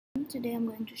today I'm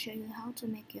going to show you how to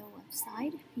make your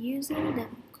website using the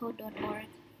code.org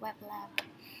Weblab.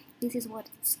 This is what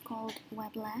it's called,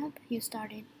 Weblab. You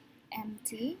start it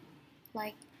empty,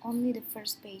 like only the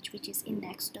first page, which is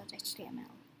index.html.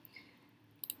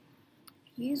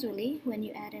 Usually when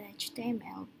you add an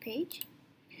HTML page,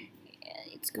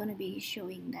 it's gonna be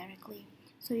showing directly,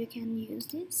 so you can use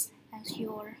this as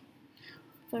your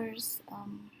first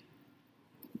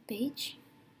page,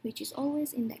 which is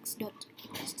always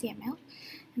index.html,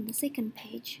 and the second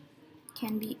page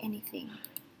can be anything.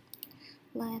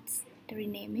 Let's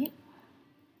rename it.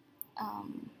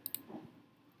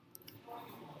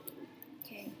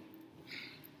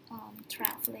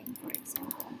 Traveling, for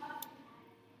example.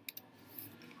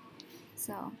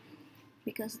 So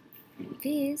because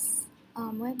this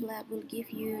Weblab will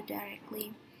give you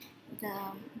directly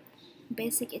the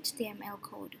basic HTML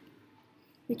code,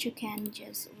 which you can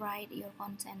just write your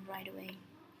content right away.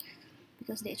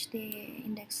 Because the HTML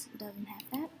index doesn't have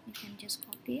that, you can just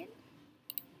copy it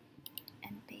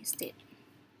and paste it.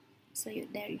 So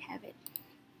there you have it.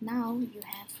 Now you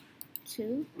have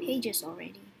 2 pages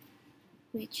already,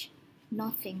 which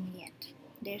nothing yet.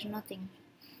 There's nothing.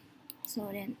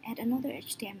 So then add another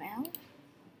HTML,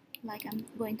 like I'm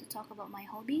going to talk about my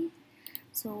hobby.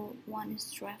 So one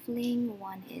is traveling,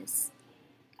 one is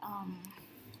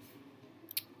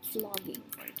vlogging,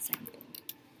 for example.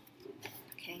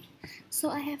 Okay, so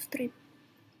I have three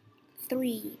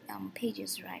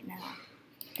pages right now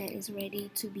that is ready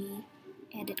to be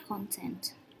added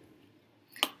content.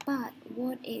 But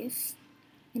what if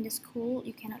in the school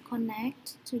you cannot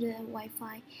connect to the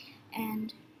Wi-Fi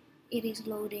and it is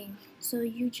loading? So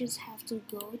you just have to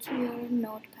go to your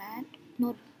notepad,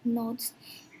 not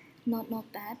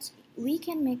notepads. We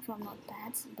can make from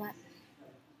notepads, but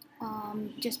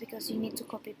just because you need to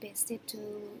copy paste it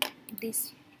to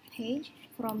this page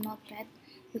from notepad,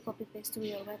 you copy paste to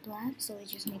your Weblab, so you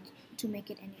just need to make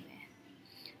it anywhere.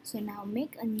 So now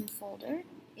make a new folder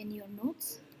in your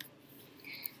notes.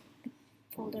 The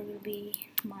folder will be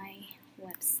my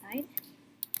website.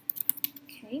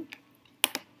 Okay,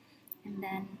 and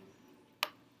then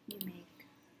you make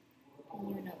a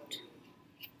new note,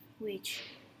 which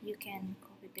you can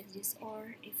copy paste this,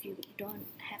 or if you don't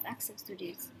have access to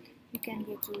this, you can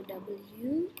go to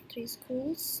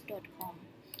w3schools.com,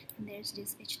 and there's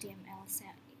this HTML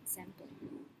example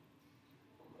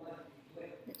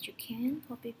that you can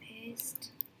copy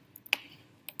paste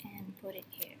and put it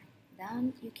here.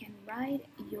 Then you can write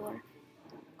your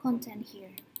content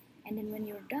here, and then when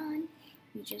you're done,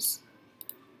 you just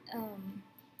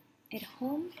at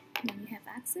home, when you have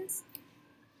access,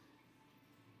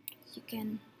 you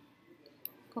can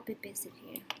copy paste it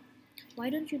here. Why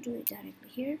don't you do it directly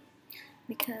here?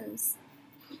 Because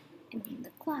in the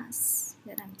class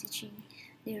that I'm teaching,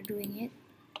 they're doing it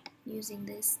using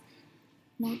this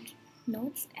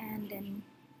notes, and then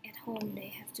at home they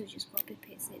have to just copy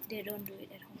paste it. They don't do it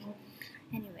at home.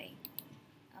 Anyway,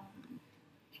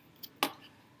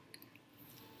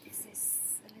 this is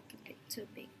a little bit too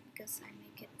big because I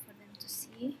make it for them to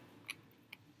see.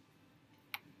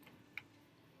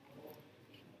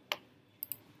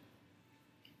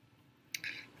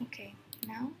 Okay,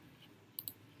 now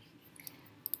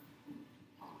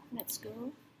let's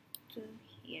go to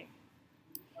here.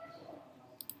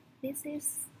 This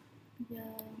is the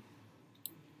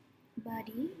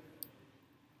body,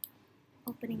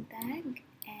 opening tag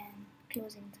and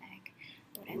closing tag.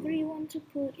 Whatever you want to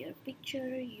put, your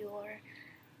picture, your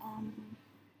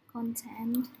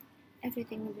content,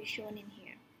 everything will be shown in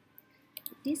here.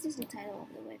 This is the title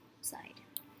of the website.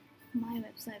 My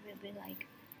website will be like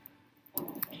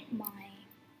my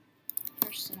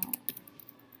personal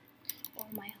or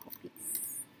my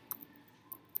hobbies.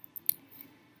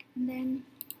 And then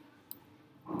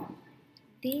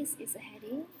this is a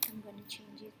heading. I'm going to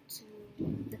change it to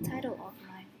the title of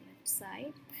my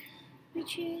website,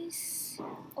 which is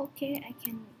okay. I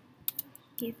can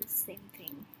give the same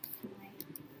thing, my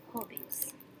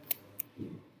hobbies.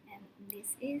 And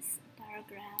this is a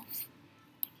paragraph.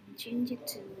 I can change it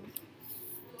to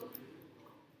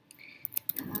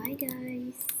hi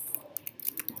guys,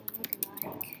 I would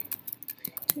like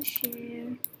to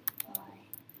share my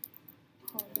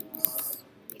hobbies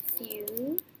with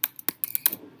you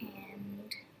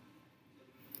and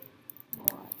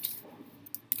what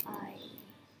I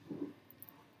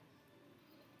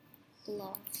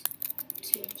love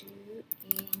to do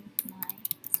in my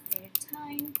spare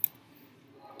time,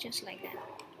 just like that.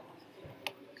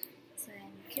 So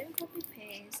then you can copy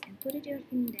paste and put it in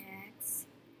index.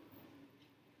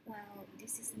 Well,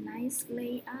 this is a nice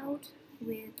layout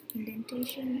with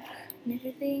indentation and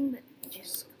everything, but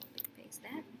just copy paste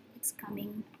that. it's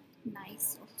coming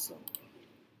nice also.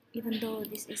 Even though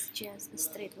this is just a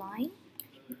straight line,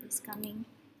 it is coming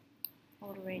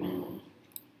already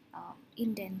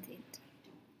indented.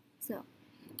 So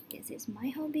this is my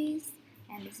hobbies,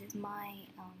 and this is my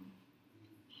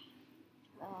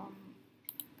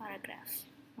paragraph.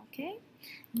 Okay,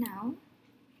 now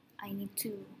I need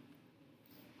to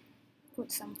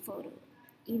put some photo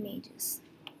images.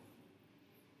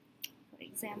 For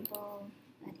example,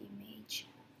 an image.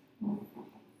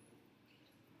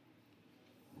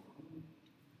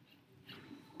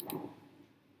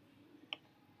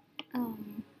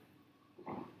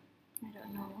 I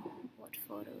don't know what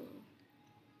photo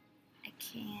I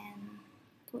can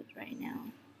put right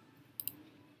now.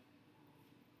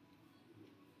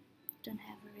 Don't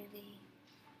have a really.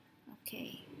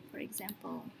 Okay, for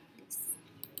example, this.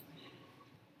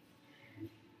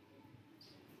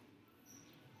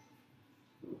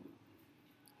 You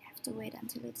have to wait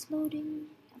until it's loading,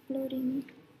 uploading.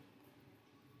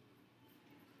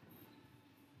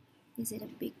 Is it a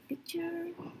big picture?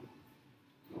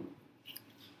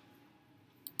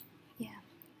 Yeah.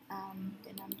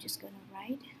 Then I'm just gonna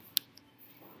write.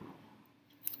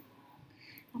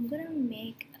 I'm gonna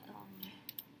make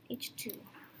H2.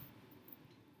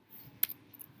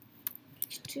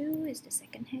 H2 is the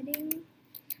second heading,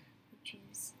 which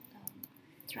is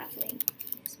traveling.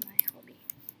 Is my hobby.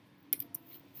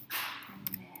 And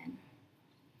then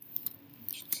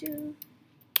H2.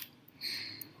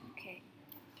 Okay.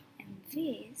 And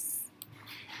this,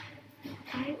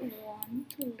 I want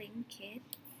to link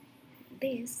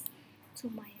this to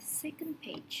my second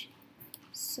page.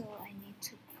 So I need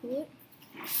to put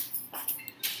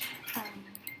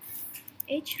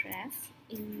href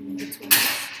in between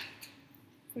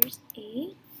first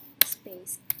A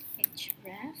space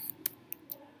href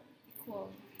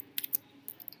equal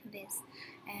this,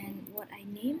 and what I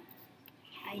name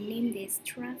this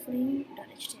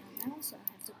traveling.html, so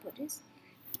I have to put this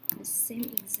the same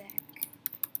exact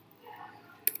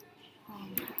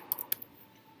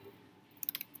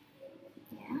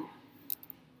yeah,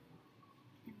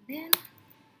 and then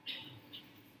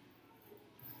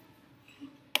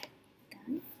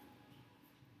done.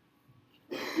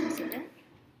 Is it done?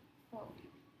 Oh,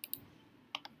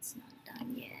 it's not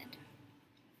done yet.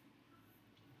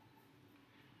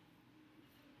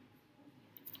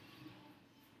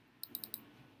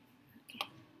 Okay.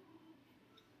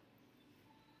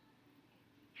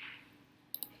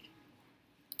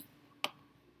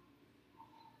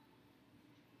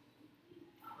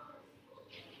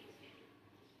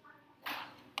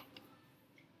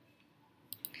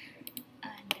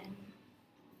 And then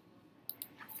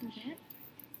after that,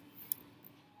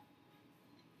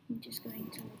 I'm just going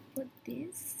to put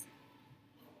this,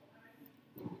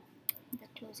 the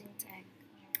closing tag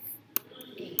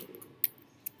of A.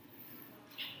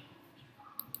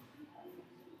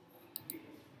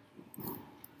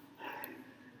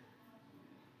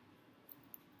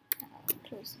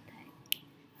 Close the tag.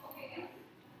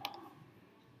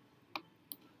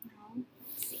 Now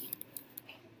let's see.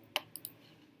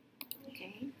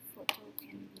 Okay, photo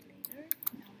can be later.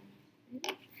 Now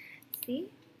I'm see,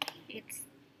 it's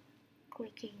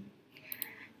clicking.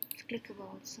 It's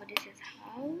clickable. So this is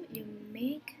how you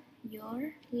make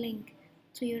your link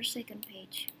to your second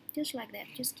page. Just like that.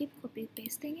 Just keep copy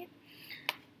pasting it,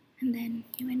 and then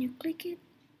when you click it,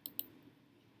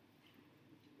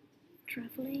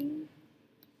 traveling.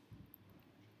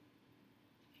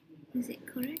 Is it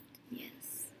correct?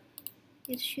 Yes.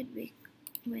 It should be.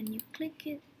 When you click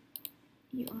it,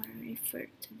 you are referred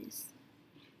to this.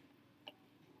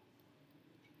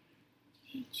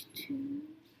 H2.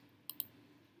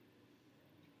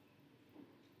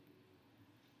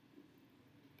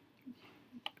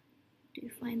 Do you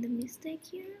find the mistake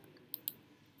here?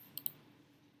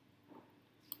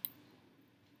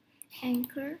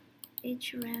 Anchor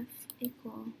href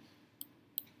equal.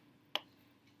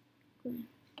 Good.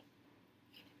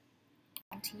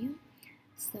 Continue.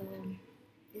 So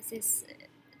this is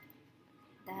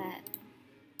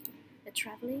the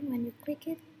traveling. When you click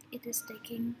it, it is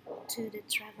taking to the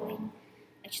traveling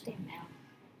HTML,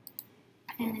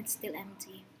 and it's still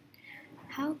empty.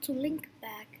 How to link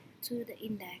back to the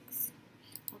index?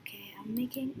 Okay, I'm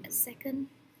making a second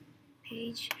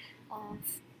page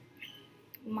of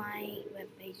my web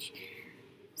page.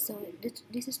 So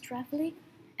this is traveling,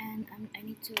 and I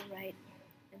need to write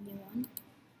a new one.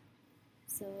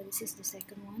 So this is the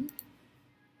second one.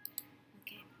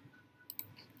 Okay,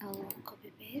 I'll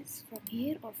copy paste from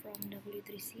here or from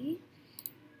W3C.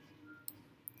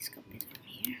 Just copy it from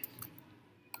here.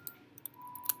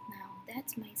 Now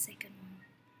that's my second one.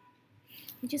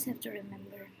 You just have to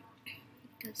remember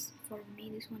because for me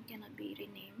this one cannot be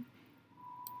renamed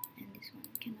and this one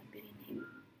cannot be renamed.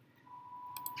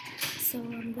 So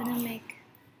I'm gonna make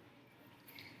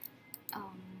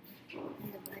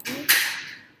in the body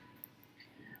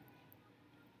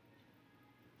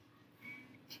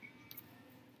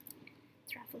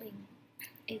traveling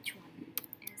H1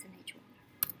 as an H1.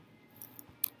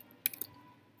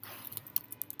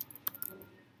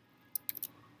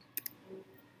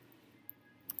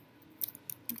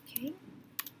 Okay,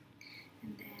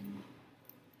 and then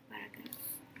paragraph.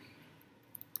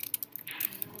 I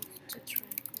love to travel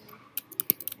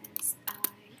as I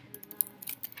love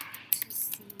to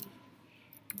see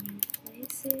new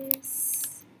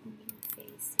places, new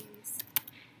faces,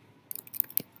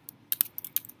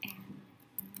 and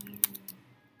new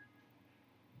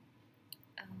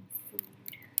food,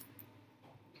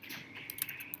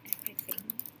 everything.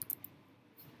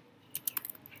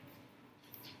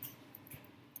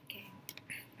 Okay,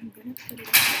 I'm gonna put it in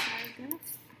the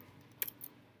paragraph.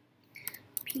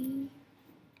 P,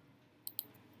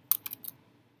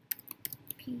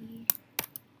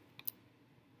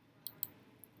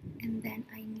 and then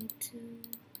I need to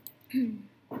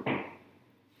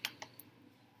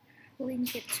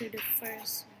link it to the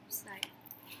first website,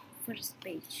 first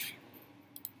page.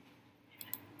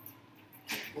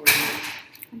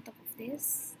 On top of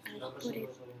this, I'll put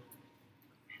it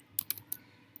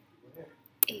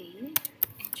a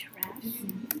href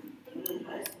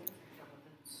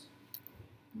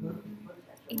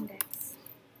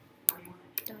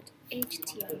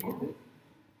index.html.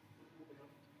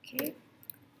 Okay,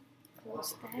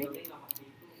 close that,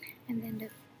 and then the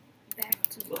back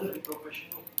to a.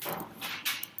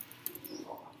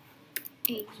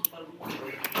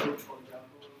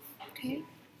 Okay,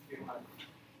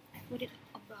 put it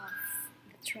above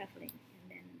the traveling, and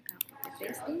then I'll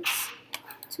paste this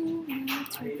to my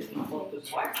traveling page.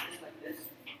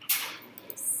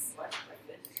 Yes.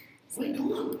 See?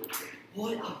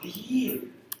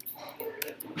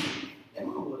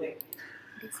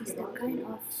 This is the kind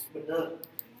of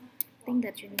thing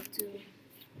that you need to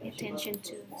pay attention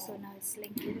to. So now it's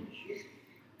linking.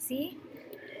 See?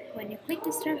 When you click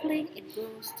this traveling, it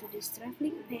goes to this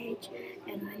traveling page,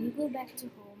 and when you go back to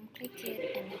home, click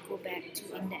it and you go back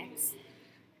to index.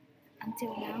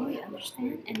 Until now, you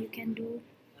understand, and you can do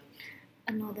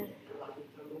another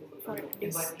for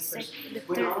this the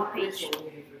third page.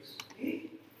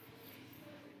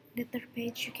 The third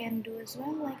page you can do as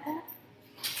well like that.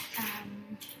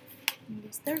 In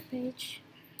this third page,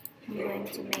 I'm going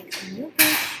to make a new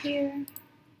page here.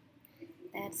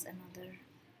 That's another.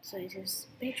 So it is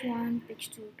page 1,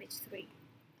 page 2, page 3.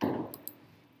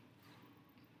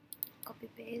 Copy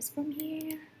paste from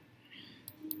here.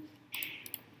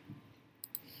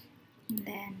 And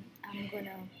then I'm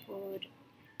gonna put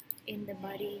in the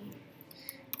body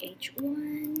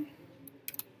H1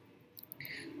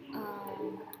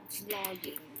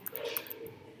 vlogging.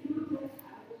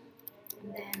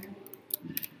 And then,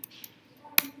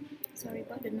 sorry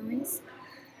about the noise.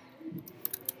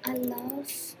 I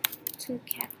love to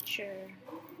capture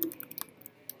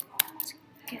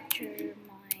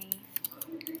my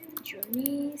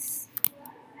journeys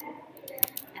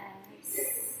as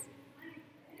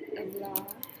a vlog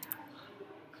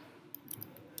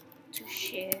to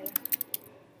share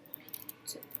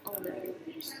to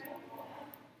others.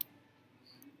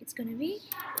 It's gonna be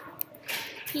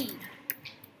P,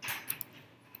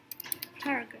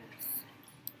 paragraph,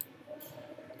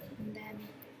 and then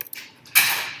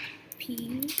P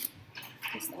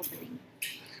is opening.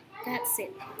 That's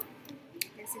it.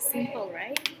 This is simple,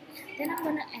 right? Then I'm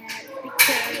gonna add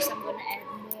pictures. I'm gonna add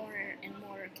more and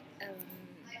more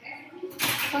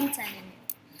content in it.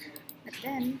 But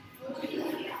then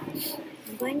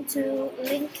I'm going to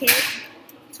link it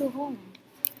to home.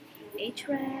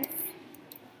 href.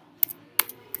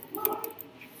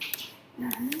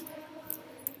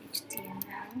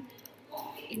 HTML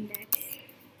index.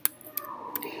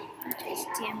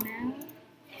 HTML.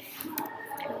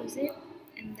 Close it,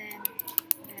 and then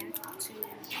back to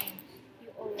home. You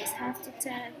always have to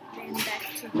tag them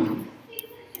back to home.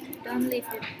 Don't leave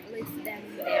them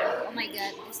there. Oh my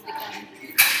god, this become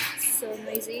so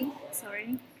noisy.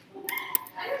 Sorry.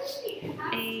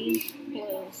 A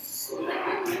close.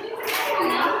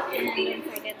 Okay, and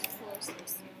don't forget to close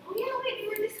this.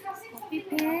 Copy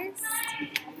paste,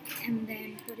 and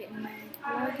then put it in my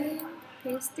plugin.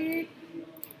 Paste it.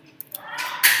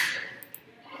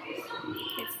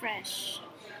 Refresh.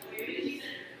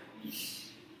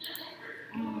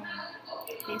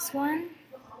 This one,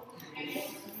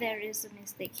 there is a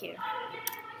mistake here.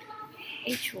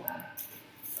 H1.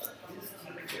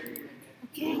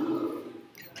 Okay,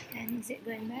 Is it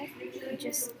going back? I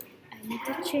need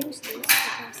to change this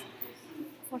because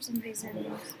for some reason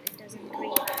it doesn't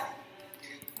agree.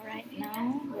 Alright,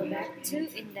 now go back to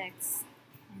index,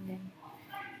 and then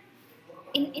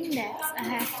in index I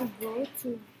have to go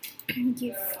to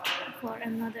give for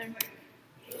another,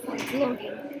 for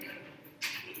vlogging,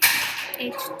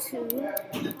 H2,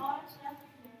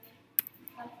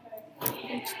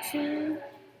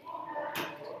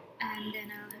 and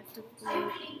then I'll have to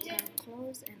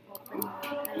close and open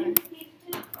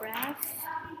a graph.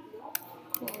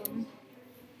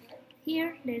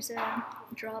 Here there's a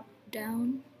drop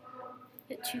down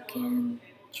that you can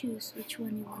choose which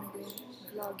one you want to go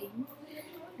vlogging,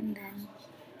 and then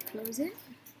close it,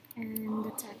 and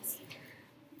the text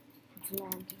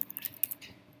vlogging,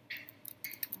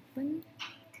 open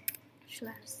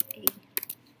 /A,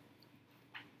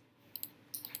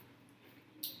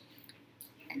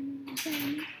 and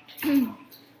then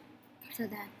so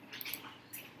that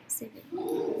save it.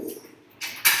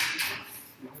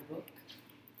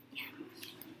 Yeah,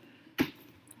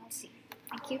 I'll see.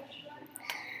 Thank you.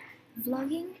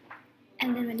 Vlogging,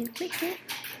 and then when you click it,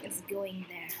 it's going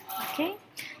there. Okay,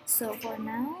 so for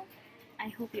now I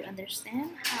hope you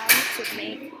understand how to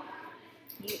make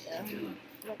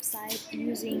website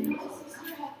using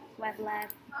Weblab,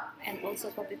 and also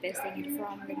copy pasting it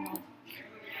from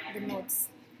the notes.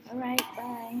 Alright,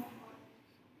 bye.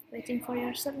 Waiting for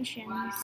your submissions.